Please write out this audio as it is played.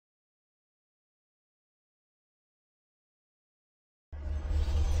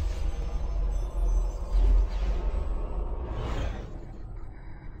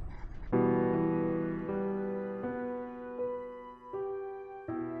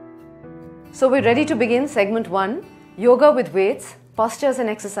So we're ready to begin segment 1, Yoga with Weights, Postures and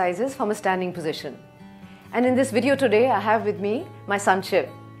Exercises from a Standing Position. And in this video today, I have with me my son Shiv.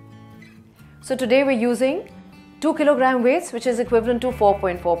 So today we're using 2 kilogram weights, which is equivalent to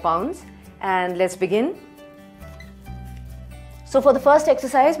 4.4 pounds. And let's begin. So for the first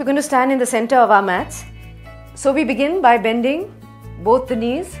exercise, we're going to stand in the center of our mats. So we begin by bending both the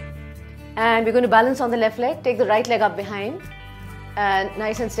knees, and we're going to balance on the left leg, take the right leg up behind, and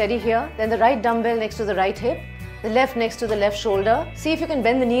nice and steady here. Then the right dumbbell next to the right hip, the left next to the left shoulder. See if you can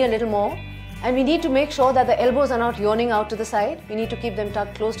bend the knee a little more. And we need to make sure that the elbows are not yawning out to the side. We need to keep them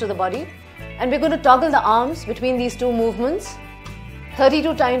tucked close to the body. And we're going to toggle the arms between these two movements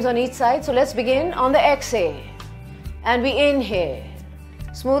 32 times on each side. So let's begin on the exhale. And we inhale.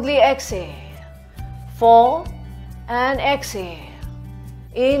 Smoothly exhale. 4 and exhale.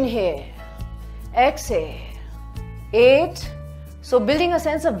 Inhale. Exhale. 8. So building a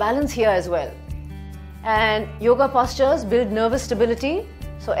sense of balance here as well. And yoga postures build nervous stability.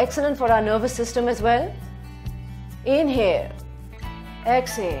 So excellent for our nervous system as well. Inhale.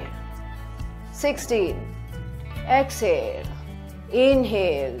 Exhale. 16. Exhale.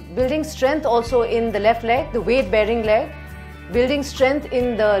 Inhale. Building strength also in the left leg, the weight bearing leg. Building strength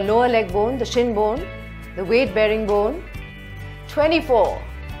in the lower leg bone, the shin bone, the weight bearing bone. 24.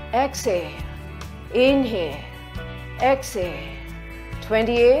 Exhale. Inhale. Exhale.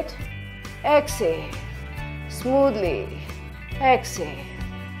 28. Exhale. Smoothly. Exhale.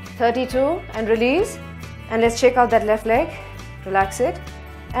 32 and release. And let's check out that left leg. Relax it.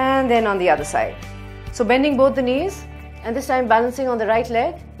 And then on the other side. So bending both the knees and this time balancing on the right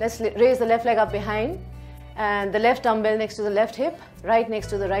leg. Let's raise the left leg up behind and the left dumbbell next to the left hip, right next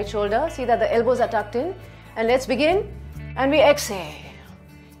to the right shoulder. See that the elbows are tucked in. And let's begin. And we exhale.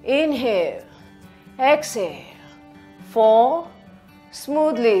 Inhale. Exhale. 4.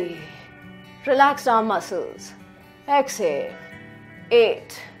 Smoothly. Relaxed arm muscles. Exhale.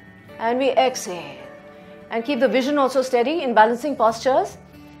 8. And we exhale. And keep the vision also steady in balancing postures.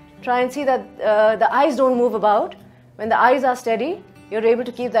 Try and see that the eyes don't move about. When the eyes are steady, you're able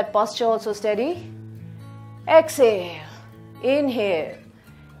to keep that posture also steady. Exhale. Inhale.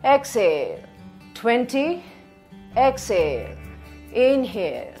 Exhale. 20. Exhale.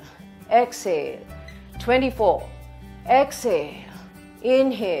 Inhale. Exhale. 24. Exhale.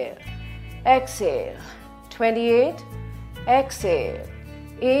 Inhale. Exhale. 28. Exhale.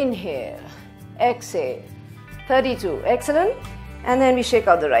 Inhale. Exhale. 32. Excellent. And then we shake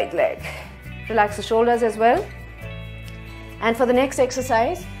out the right leg. Relax the shoulders as well. And for the next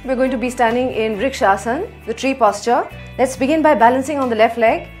exercise, we're going to be standing in Vrikshasana, the tree posture. Let's begin by balancing on the left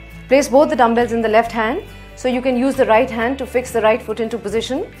leg. Place both the dumbbells in the left hand. So you can use the right hand to fix the right foot into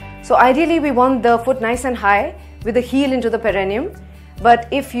position. So ideally we want the foot nice and high with the heel into the perineum. But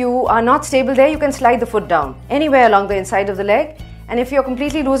if you are not stable there, you can slide the foot down anywhere along the inside of the leg. And if you're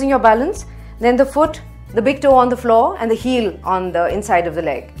completely losing your balance, then the foot, the big toe on the floor and the heel on the inside of the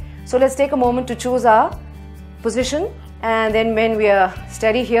leg. So let's take a moment to choose our position. And then when we are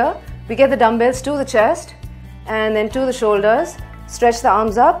steady here, we get the dumbbells to the chest and then to the shoulders. Stretch the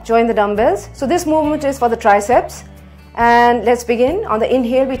arms up, join the dumbbells. So this movement is for the triceps. And let's begin. On the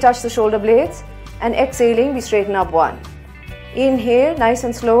inhale, we touch the shoulder blades. And exhaling, we straighten up 1. Inhale, nice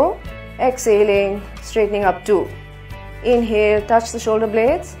and slow. Exhaling, straightening up 2. Inhale, touch the shoulder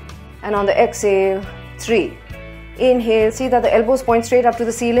blades. And on the exhale, 3. Inhale, see that the elbows point straight up to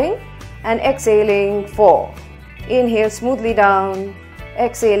the ceiling. And exhaling, 4. Inhale, smoothly down.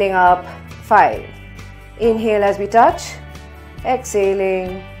 Exhaling up, 5. Inhale as we touch.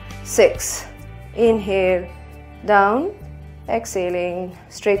 Exhaling, 6. Inhale, down. Exhaling,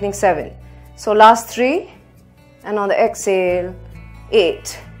 straightening 7. So last 3. And on the exhale,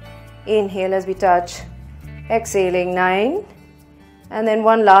 8. Inhale as we touch. Exhaling, 9. And then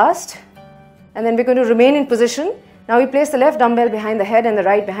one last. And then we're going to remain in position. Now we place the left dumbbell behind the head and the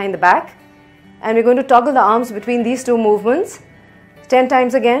right behind the back. And we're going to toggle the arms between these two movements 10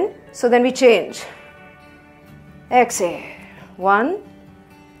 times again. So then we change. Exhale. 1.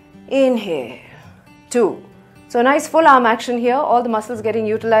 Inhale. 2. So nice full arm action here. All the muscles getting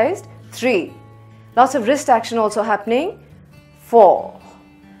utilized. 3. Lots of wrist action also happening. 4.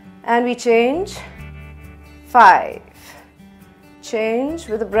 And we change. 5. Change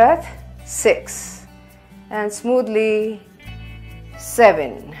with a breath. 6. And smoothly.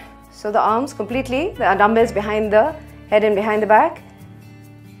 7. So the arms completely, the dumbbells behind the head and behind the back.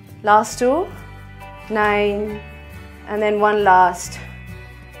 Last 2. 9. And then one last.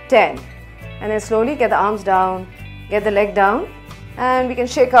 10. And then slowly get the arms down, get the leg down, and we can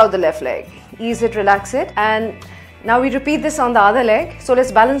shake out the left leg. Ease it, relax it, and Now we repeat this on the other leg. So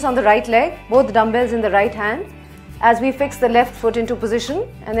let's balance on the right leg, both dumbbells in the right hand, as we fix the left foot into position.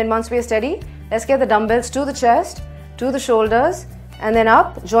 And then once we are steady, let's get the dumbbells to the chest, to the shoulders, and then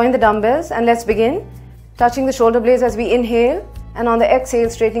up. Join the dumbbells and let's begin. Touching the shoulder blades as we inhale, and on the exhale,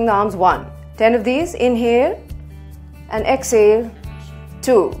 straightening the arms. 1. 10 of these. Inhale and exhale.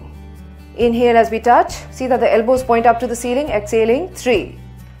 2. Inhale as we touch. See that the elbows point up to the ceiling. Exhaling. 3.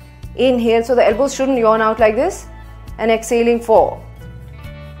 Inhale, so the elbows shouldn't yawn out like this. And exhaling. 4.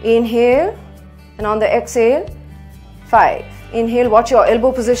 Inhale, and on the exhale, 5. Inhale, watch your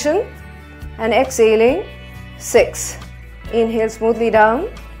elbow position, and exhaling. 6. Inhale smoothly down.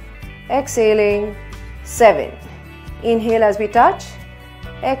 Exhaling. 7. Inhale as we touch.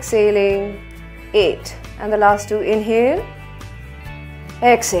 Exhaling. 8. And the last 2. Inhale.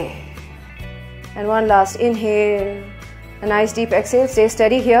 Exhale. And one last inhale. A nice deep exhale. Stay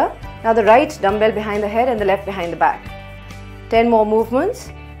steady here. Now the right dumbbell behind the head and the left behind the back. 10 more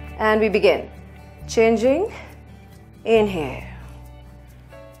movements and we begin. Changing. Inhale.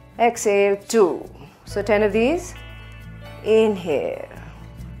 Exhale. 2. So 10 of these. Inhale.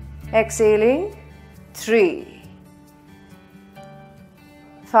 Exhaling. 3.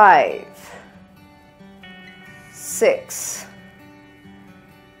 5. 6.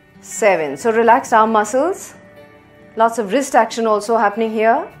 7. So relaxed arm muscles. Lots of wrist action also happening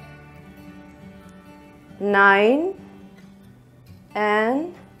here. 9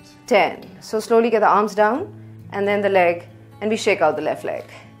 and 10. So slowly get the arms down and then the leg, and we shake out the left leg.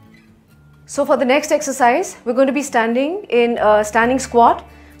 So for the next exercise, we're going to be standing in a standing squat.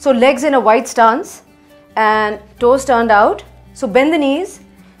 So legs in a wide stance and toes turned out. So bend the knees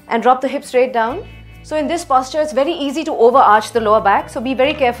and drop the hips straight down. So in this posture, it's very easy to overarch the lower back. So be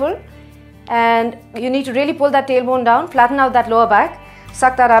very careful. And you need to really pull that tailbone down, flatten out that lower back,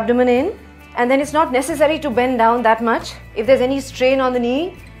 suck that abdomen in. And then it's not necessary to bend down that much. If there's any strain on the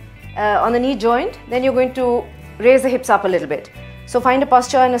knee joint, then you're going to raise the hips up a little bit. So find a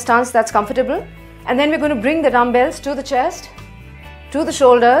posture and a stance that's comfortable. And then we're going to bring the dumbbells to the chest, to the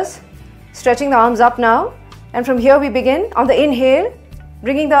shoulders, stretching the arms up now. And from here we begin. On the inhale,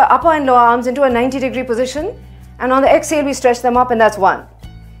 bringing the upper and lower arms into a 90-degree position. And on the exhale, we stretch them up, and that's 1.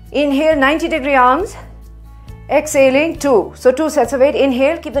 Inhale, 90-degree arms. Exhaling, 2. So 2 sets of 8.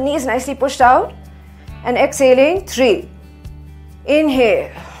 Inhale, keep the knees nicely pushed out. And exhaling, 3.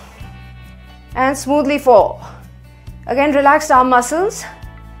 Inhale. And smoothly 4. Again, relaxed arm muscles.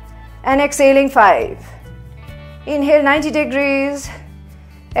 And exhaling, 5. Inhale, 90 degrees.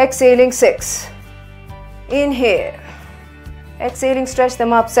 Exhaling, 6. Inhale. Exhaling, stretch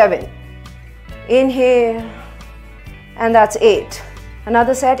them up, 7. Inhale. And that's 8.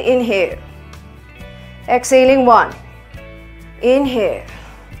 Another set. Inhale. Exhaling, 1. Inhale.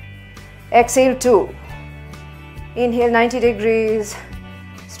 Exhale, 2. Inhale, 90 degrees.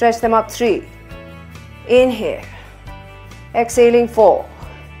 Stretch them up, 3. Inhale. Exhaling, 4.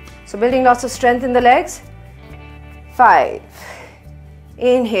 So building lots of strength in the legs. 5.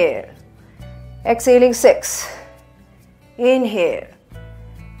 Inhale. Exhaling, 6. Inhale.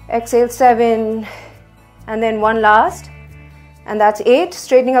 Exhale, 7. And then one last. And that's 8.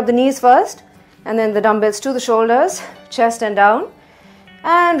 Straightening up the knees first. And then the dumbbells to the shoulders, chest and down.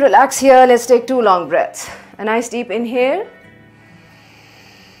 And relax here. Let's take 2 long breaths. A nice deep inhale.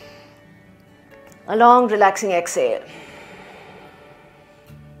 A long relaxing exhale.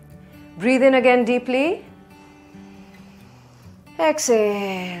 Breathe in again deeply.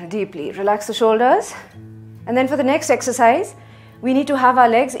 Exhale deeply. Relax the shoulders. And then for the next exercise, we need to have our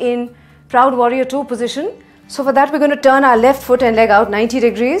legs in Proud Warrior 2 position. So for that, we're going to turn our left foot and leg out 90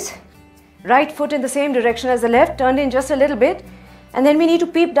 degrees. Right foot in the same direction as the left, turned in just a little bit. And then we need to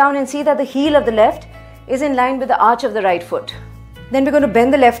peep down and see that the heel of the left is in line with the arch of the right foot. Then we're going to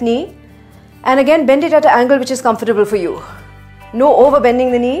bend the left knee. And again, bend it at an angle which is comfortable for you. No over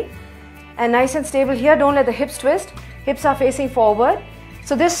bending the knee. And nice and stable here. Don't let the hips twist. Hips are facing forward.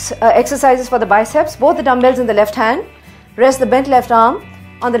 So this exercise is for the biceps. Both the dumbbells in the left hand. Rest the bent left arm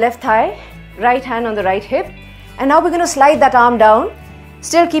on the left thigh. Right hand on the right hip. And now we're going to slide that arm down.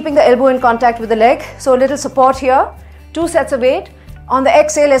 Still keeping the elbow in contact with the leg. So a little support here. 2 sets of 8. On the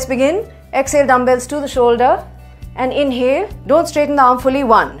exhale, let's begin. Exhale, dumbbells to the shoulder. And inhale. Don't straighten the arm fully.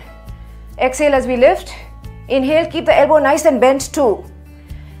 1. Exhale as we lift. Inhale, keep the elbow nice and bent. 2.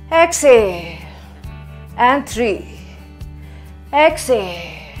 Exhale. And 3.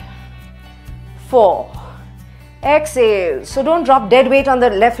 Exhale. 4. Exhale. So don't drop dead weight on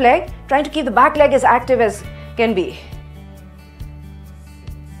the left leg. Trying to keep the back leg as active as can be.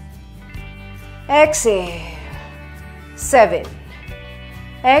 Exhale. 7.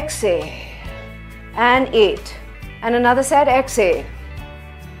 Exhale. And 8. and another set. Exhale.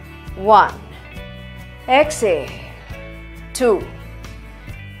 1. Exhale. 2.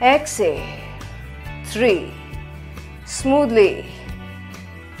 Exhale. 3. Smoothly.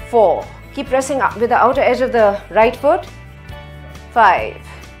 4. Keep pressing up with the outer edge of the right foot. 5.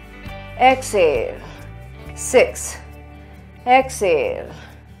 Exhale. 6. Exhale.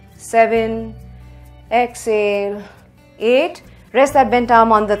 7. Exhale. 8. Rest that bent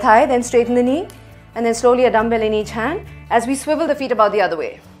arm on the thigh, then straighten the knee, and then slowly a dumbbell in each hand as we swivel the feet about the other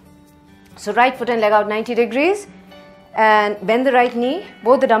way. So right foot and leg out 90 degrees, and bend the right knee,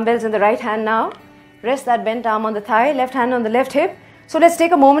 both the dumbbells in the right hand now. Rest that bent arm on the thigh, left hand on the left hip. So let's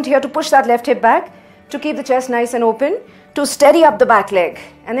take a moment here to push that left hip back, to keep the chest nice and open, to steady up the back leg,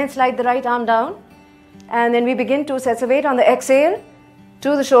 and then slide the right arm down. And then we begin 2 sets of 8 on the exhale,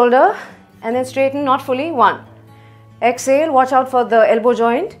 to the shoulder, and then straighten, not fully. 1. Exhale, watch out for the elbow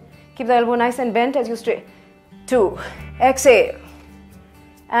joint. Keep the elbow nice and bent as you straighten. 2. Exhale.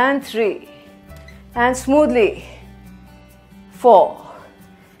 And 3. And smoothly. 4.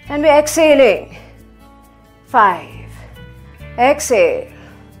 And we're exhaling. 5. Exhale.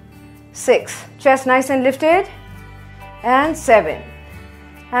 6. Chest nice and lifted. And 7.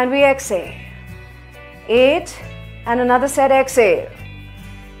 And we exhale. 8. And another set. Exhale.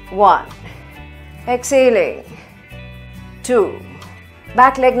 1. Exhaling. 2.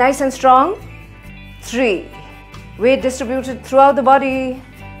 Back leg nice and strong. 3. Weight distributed throughout the body.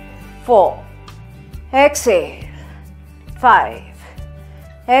 4. Exhale. 5.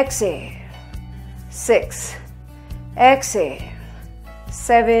 Exhale. 6. Exhale.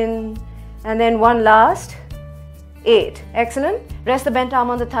 7. And then 1 last. 8. Excellent. Rest the bent arm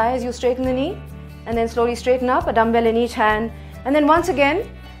on the thigh as you straighten the knee, and then slowly straighten up, a dumbbell in each hand. And then once again,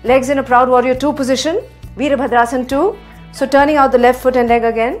 legs in a Proud Warrior 2 position, Virabhadrasana 2. So turning out the left foot and leg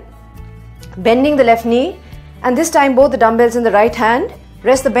again, bending the left knee, and this time both the dumbbells in the right hand.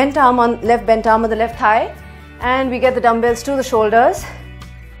 Rest the bent arm on the left thigh, and we get the dumbbells to the shoulders.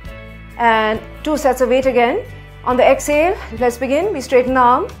 And 2 sets of 8 again. On the exhale, let's begin. We straighten the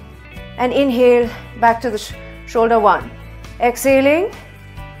arm and inhale back to the shoulder. 1. Exhaling,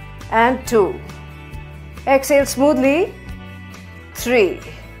 and 2. Exhale smoothly. 3.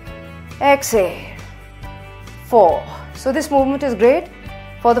 Exhale. 4. So this movement is great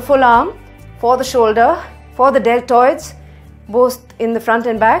for the full arm, for the shoulder, for the deltoids, both in the front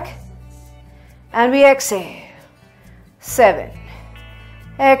and back. And we exhale. 7.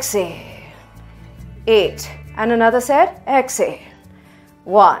 Exhale. 8. And another set. Exhale.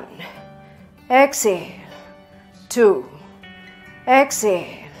 1. Exhale. 2.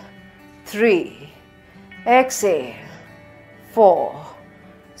 Exhale. 3. Exhale. 4.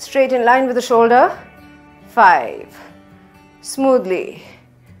 Straight in line with the shoulder. 5. Smoothly.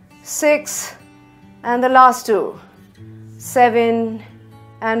 6. And the last 2. 7.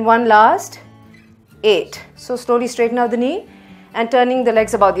 And 1 last. 8. So slowly straighten out the knee and turning the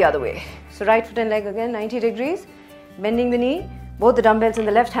legs about the other way. So right foot and leg again 90 degrees. Bending the knee, both the dumbbells in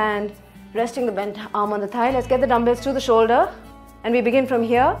the left hand, resting the bent arm on the thigh. Let's get the dumbbells to the shoulder, and we begin from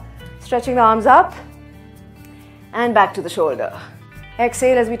here, stretching the arms up and back to the shoulder.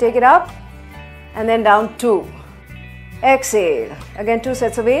 Exhale as we take it up, and then down. 2. Exhale. Again 2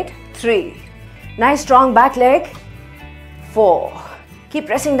 sets of 8. 3. Nice strong back leg. 4. Keep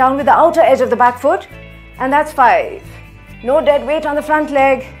pressing down with the outer edge of the back foot, and that's 5. No dead weight on the front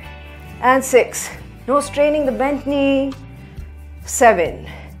leg. And 6. No straining the bent knee. 7.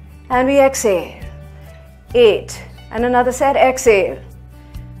 And we exhale. 8. And another set. Exhale.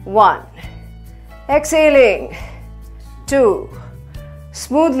 1. Exhaling. 2.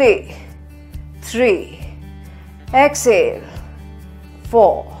 Smoothly. 3. Exhale.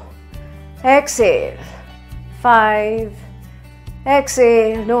 4. Exhale. 5.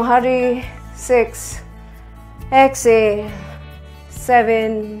 Exhale. No hurry. 6. Exhale.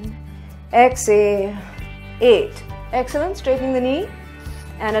 7. Exhale. 8. Excellent. Straightening the knee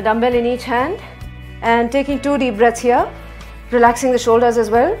and a dumbbell in each hand, and taking 2 deep breaths here, relaxing the shoulders as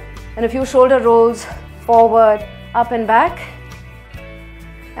well, and a few shoulder rolls forward, up and back,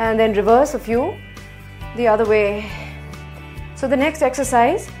 and then reverse a few the other way. So the next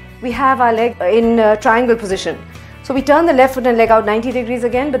exercise, we have our leg in triangle position. So we turn the left foot and leg out 90 degrees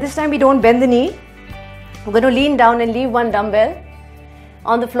again, but this time we don't bend the knee. We're going to lean down and leave 1 dumbbell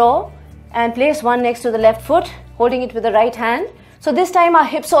on the floor and place 1 next to the left foot, holding it with the right hand. So this time our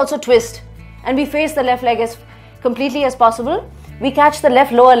hips also twist and we face the left leg as completely as possible. We catch the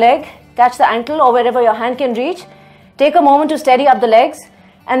left lower leg, catch the ankle or wherever your hand can reach. Take a moment to steady up the legs,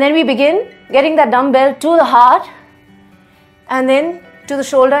 and then we begin getting that dumbbell to the heart and then to the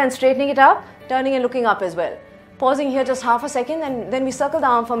shoulder and straightening it up, turning and looking up as well. pausing here just half a second, and then we circle the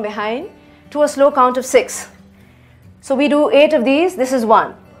arm from behind to a slow count of 6. So we do 8 of these. This is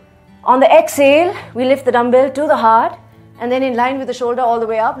 1. On the exhale, we lift the dumbbell to the heart, and then in line with the shoulder all the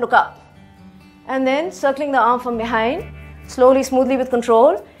way up, look up. And then circling the arm from behind, slowly, smoothly with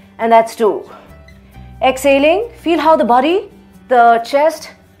control, and that's 2. Exhaling, feel how the body, the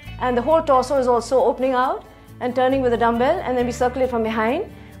chest, and the whole torso is also opening out and turning with the dumbbell, and then we circle it from behind.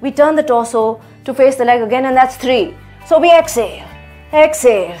 We turn the torso to face the leg again, and that's 3. So we exhale,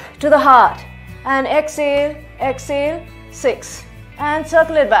 exhale to the heart, and exhale, exhale, 6. And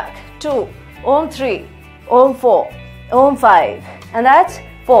circle it back, 2, Om 3, Om 4, Om 5, and that's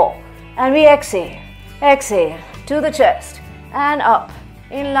 4. And we exhale, exhale to the chest and up,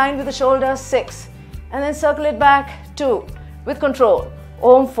 in line with the shoulders, 6. And then circle it back, 2, with control,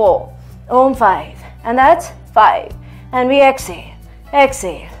 Om 4, Om 5, and that's 5. And we exhale,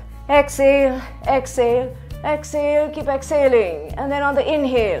 exhale, exhale, exhale, exhale, keep exhaling. And then on the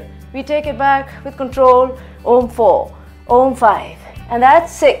inhale, we take it back with control, Om 4, Om 5, and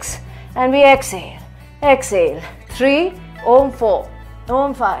that's 6. And we exhale, exhale, 3, Om 4,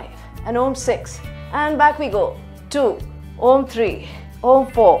 Om 5, and Om 6. And back we go, 2, Om 3, Om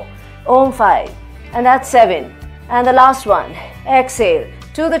 4, Om 5, and that's 7. And the last one, exhale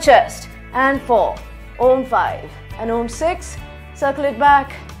to the chest, and 4, Om 5, and Om 6. Circle it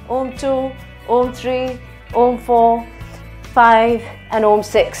back, Om 2, Om 3, Om 4, 5, and Om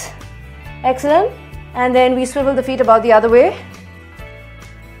 6. Excellent. And then we swivel the feet about the other way.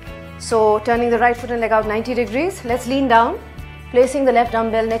 So turning the right foot and leg out 90 degrees. Let's lean down, placing the left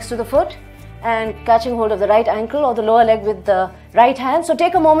dumbbell next to the foot and catching hold of the right ankle or the lower leg with the right hand. So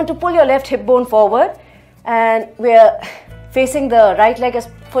take a moment to pull your left hip bone forward, and we're facing the right leg as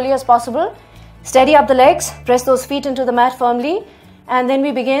fully as possible. Steady up the legs, press those feet into the mat firmly, and then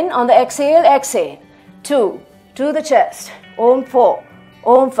we begin on the exhale, exhale, 2, to the chest, Om 4,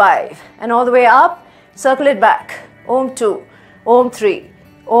 Om 5, and all the way up, circle it back, Om 2, Om 3,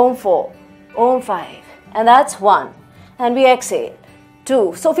 Om 4, Om 5, and that's 1. And we exhale,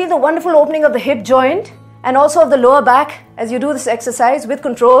 2. So feel the wonderful opening of the hip joint and also of the lower back as you do this exercise with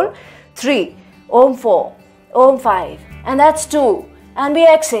control, 3, Om 4, Om 5, and that's 2. And we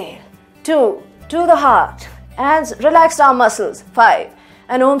exhale, 2, to the heart, and relaxed arm muscles, 5,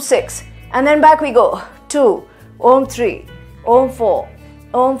 and Om 6, and then back we go, 2, Om 3, Om 4,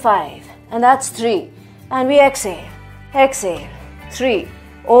 Om 5, and that's 3. And we exhale, exhale, 3,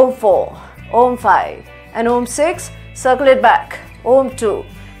 Om 4, Om 5, and Om 6, circle it back, Om 2,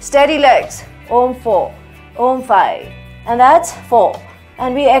 steady legs, Om 4, Om 5, and that's 4.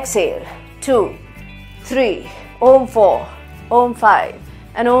 And we exhale, 2, 3, Om 4, Om 5,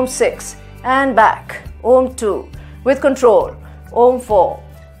 and Om 6, and back, Om 2, with control, Om 4,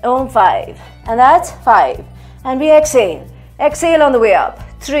 Om 5, and that's 5. And we exhale, exhale on the way up,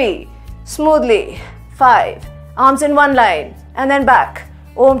 3, smoothly, 5, arms in one line, and then back,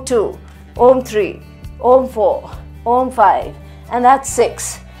 Om 2, Om 3, Om 4, Om 5, and that's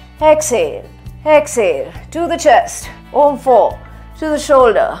 6. Exhale, exhale, to the chest, Om 4, to the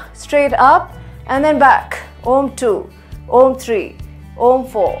shoulder, straight up, and then back, Om 2, Om 3, Om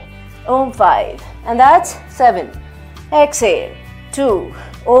 4, Om 5, and that's 7. Exhale, 2,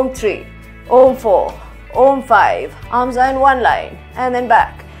 Om 3, Om 4, Om 5, arms are in one line, and then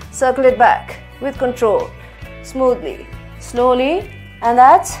back, circle it back with control, smoothly, slowly, and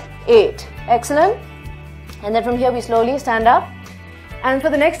that's 8. Excellent. And then from here we slowly stand up. And for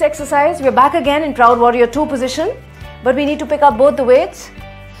the next exercise, we're back again in Proud Warrior 2 position, but we need to pick up both the weights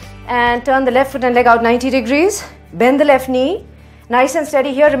and turn the left foot and leg out 90 degrees. Bend the left knee, nice and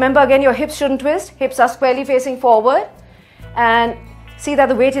steady here. Remember again, your hips shouldn't twist. Hips are squarely facing forward, and see that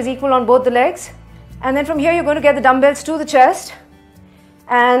the weight is equal on both the legs. And then from here, you're going to get the dumbbells to the chest,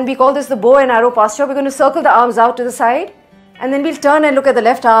 and we call this the bow and arrow posture. We're going to circle the arms out to the side, and then we'll turn and look at the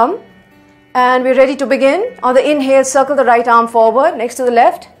left arm, and we're ready to begin. On the inhale, circle the right arm forward next to the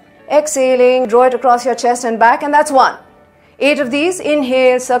left. Exhaling, draw it across your chest and back, and that's 1. 8 of these.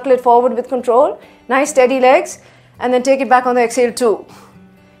 Inhale, circle it forward with control. Nice steady legs, and then take it back on the exhale, 2.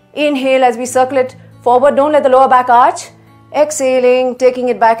 Inhale as we circle it forward, don't let the lower back arch. Exhaling, taking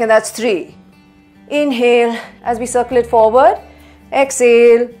it back, and that's 3. Inhale as we circle it forward.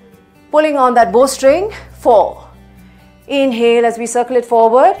 Exhale, pulling on that bowstring, 4. Inhale as we circle it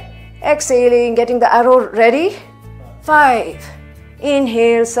forward. Exhaling, getting the arrow ready, 5.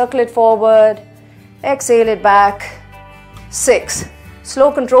 Inhale, circle it forward. Exhale it back, 6.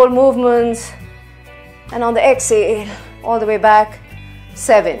 Slow controlled movements, and on the exhale, all the way back,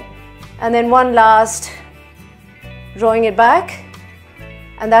 7. And then one last, drawing it back,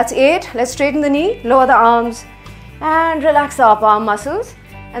 and that's 8. Let's straighten the knee, lower the arms, And relax the upper arm muscles.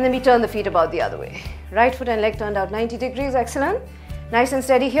 And then we turn the feet about the other way. Right foot and leg turned out 90 degrees, excellent. Nice and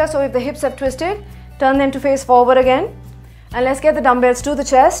steady here. So if the hips have twisted, turn them to face forward again. And let's get the dumbbells to the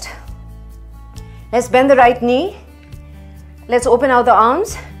chest. Let's bend the right knee. Let's open out the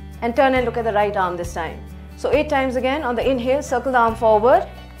arms and turn and look at the right arm this time. So 8 times again. On the inhale, circle the arm forward.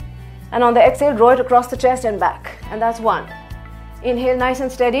 And on the exhale, draw it across the chest and back. And that's 1. Inhale, nice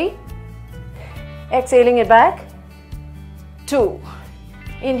and steady. Exhaling it back. 2.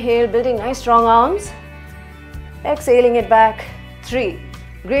 Inhale, building nice strong arms. Exhaling it back. 3.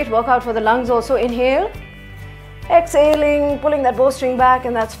 Great workout for the lungs also. Inhale. Exhaling, pulling that bowstring back,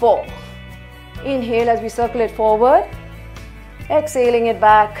 and that's 4. Inhale as we circle it forward. Exhaling it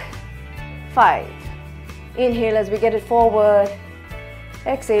back. 5. Inhale as we get it forward.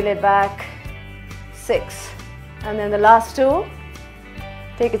 Exhale it back. 6. And then the last 2.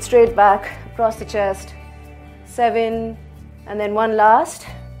 Take it straight back across the chest. 7. And then 1 last.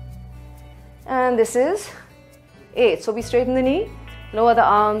 And this is 8. So we straighten the knee, lower the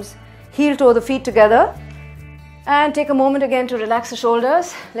arms, heel toe the feet together. And take a moment again to relax the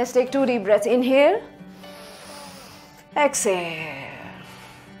shoulders. Let's take 2 deep breaths. Inhale. Exhale.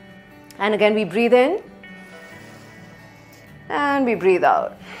 And again we breathe in. And we breathe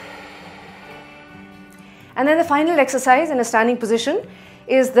out. And then the final exercise in a standing position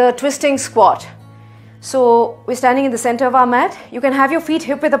is the twisting squat. So we're standing in the center of our mat. You can have your feet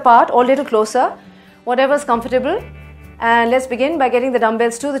hip width apart or a little closer, whatever's comfortable. And let's begin by getting the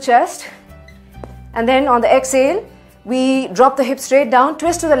dumbbells to the chest. And then on the exhale, we drop the hips straight down,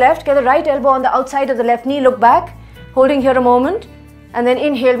 twist to the left, get the right elbow on the outside of the left knee, look back, holding here a moment. And then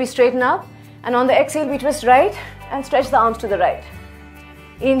inhale, we straighten up. And on the exhale, we twist right and stretch the arms to the right.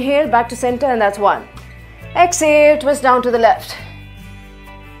 Inhale, back to center, and that's 1. Exhale, twist down to the left.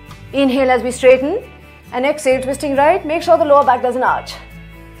 Inhale as we straighten. And exhale, twisting right. Make sure the lower back doesn't arch.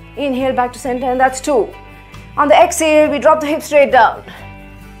 Inhale, back to center, and that's 2. On the exhale, we drop the hips straight down.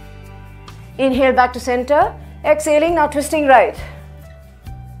 Inhale, back to center. Exhaling, now twisting right.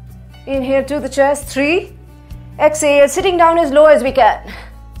 Inhale to the chest, 3. Exhale, sitting down as low as we can.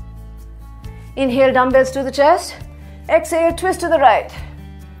 Inhale, dumbbells to the chest. Exhale, twist to the right.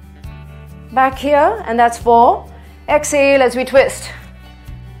 Back here, and that's 4. Exhale as we twist.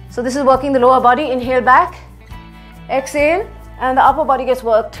 So this is working the lower body. Inhale back, exhale, and the upper body gets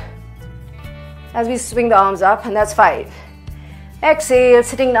worked as we swing the arms up, and that's 5. Exhale,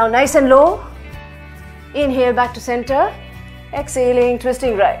 sitting down nice and low. Inhale back to center, exhaling,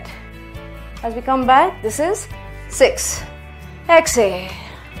 twisting right. As we come back, this is 6. Exhale.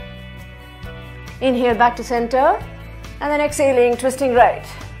 Inhale back to center, and then exhaling, twisting right.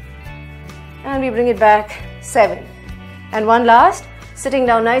 And we bring it back, 7. And 1 last. Sitting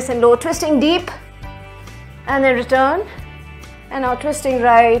down nice and low, twisting deep, and then return, and now twisting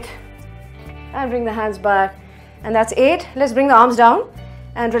right, and bring the hands back, and that's 8. Let's bring the arms down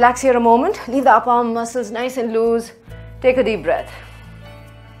and relax here a moment. Leave the upper arm muscles nice and loose. Take a deep breath.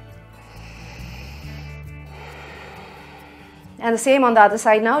 And the same on the other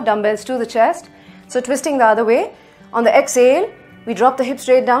side now, dumbbells to the chest. So twisting the other way. On the exhale, we drop the hips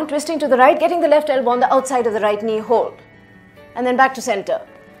straight down, twisting to the right, getting the left elbow on the outside of the right knee, hold. And then back to center.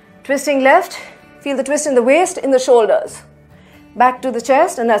 Twisting left, feel the twist in the waist, in the shoulders. Back to the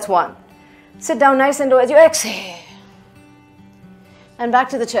chest, and that's 1. Sit down nice and low as you exhale. And back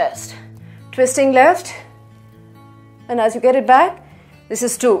to the chest. Twisting left, and as you get it back, this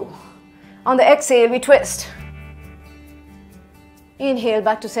is 2. On the exhale, we twist. Inhale,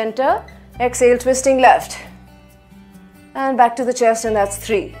 back to center. Exhale, twisting left. And back to the chest, and that's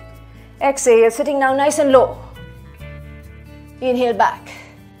 3. Exhale, sitting down nice and low. Inhale back.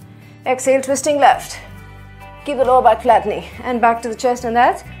 Exhale, twisting left. Keep the lower back flattening. And back to the chest, and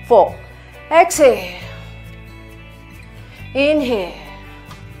that's 4. Exhale. Inhale.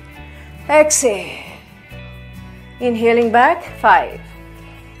 Exhale. Inhaling back, 5.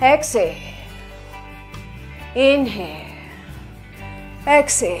 Exhale. Inhale.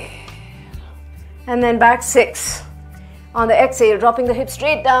 Exhale. And then back, 6. On the exhale, dropping the hips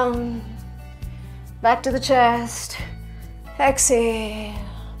straight down. Back to the chest. Exhale.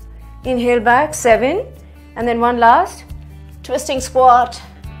 Inhale back, 7. And then 1 last. Twisting squat.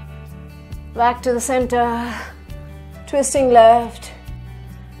 Back to the center. Twisting left.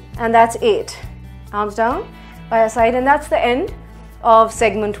 And that's 8. Arms down by your side. And that's the end of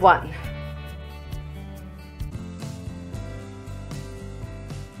segment 1.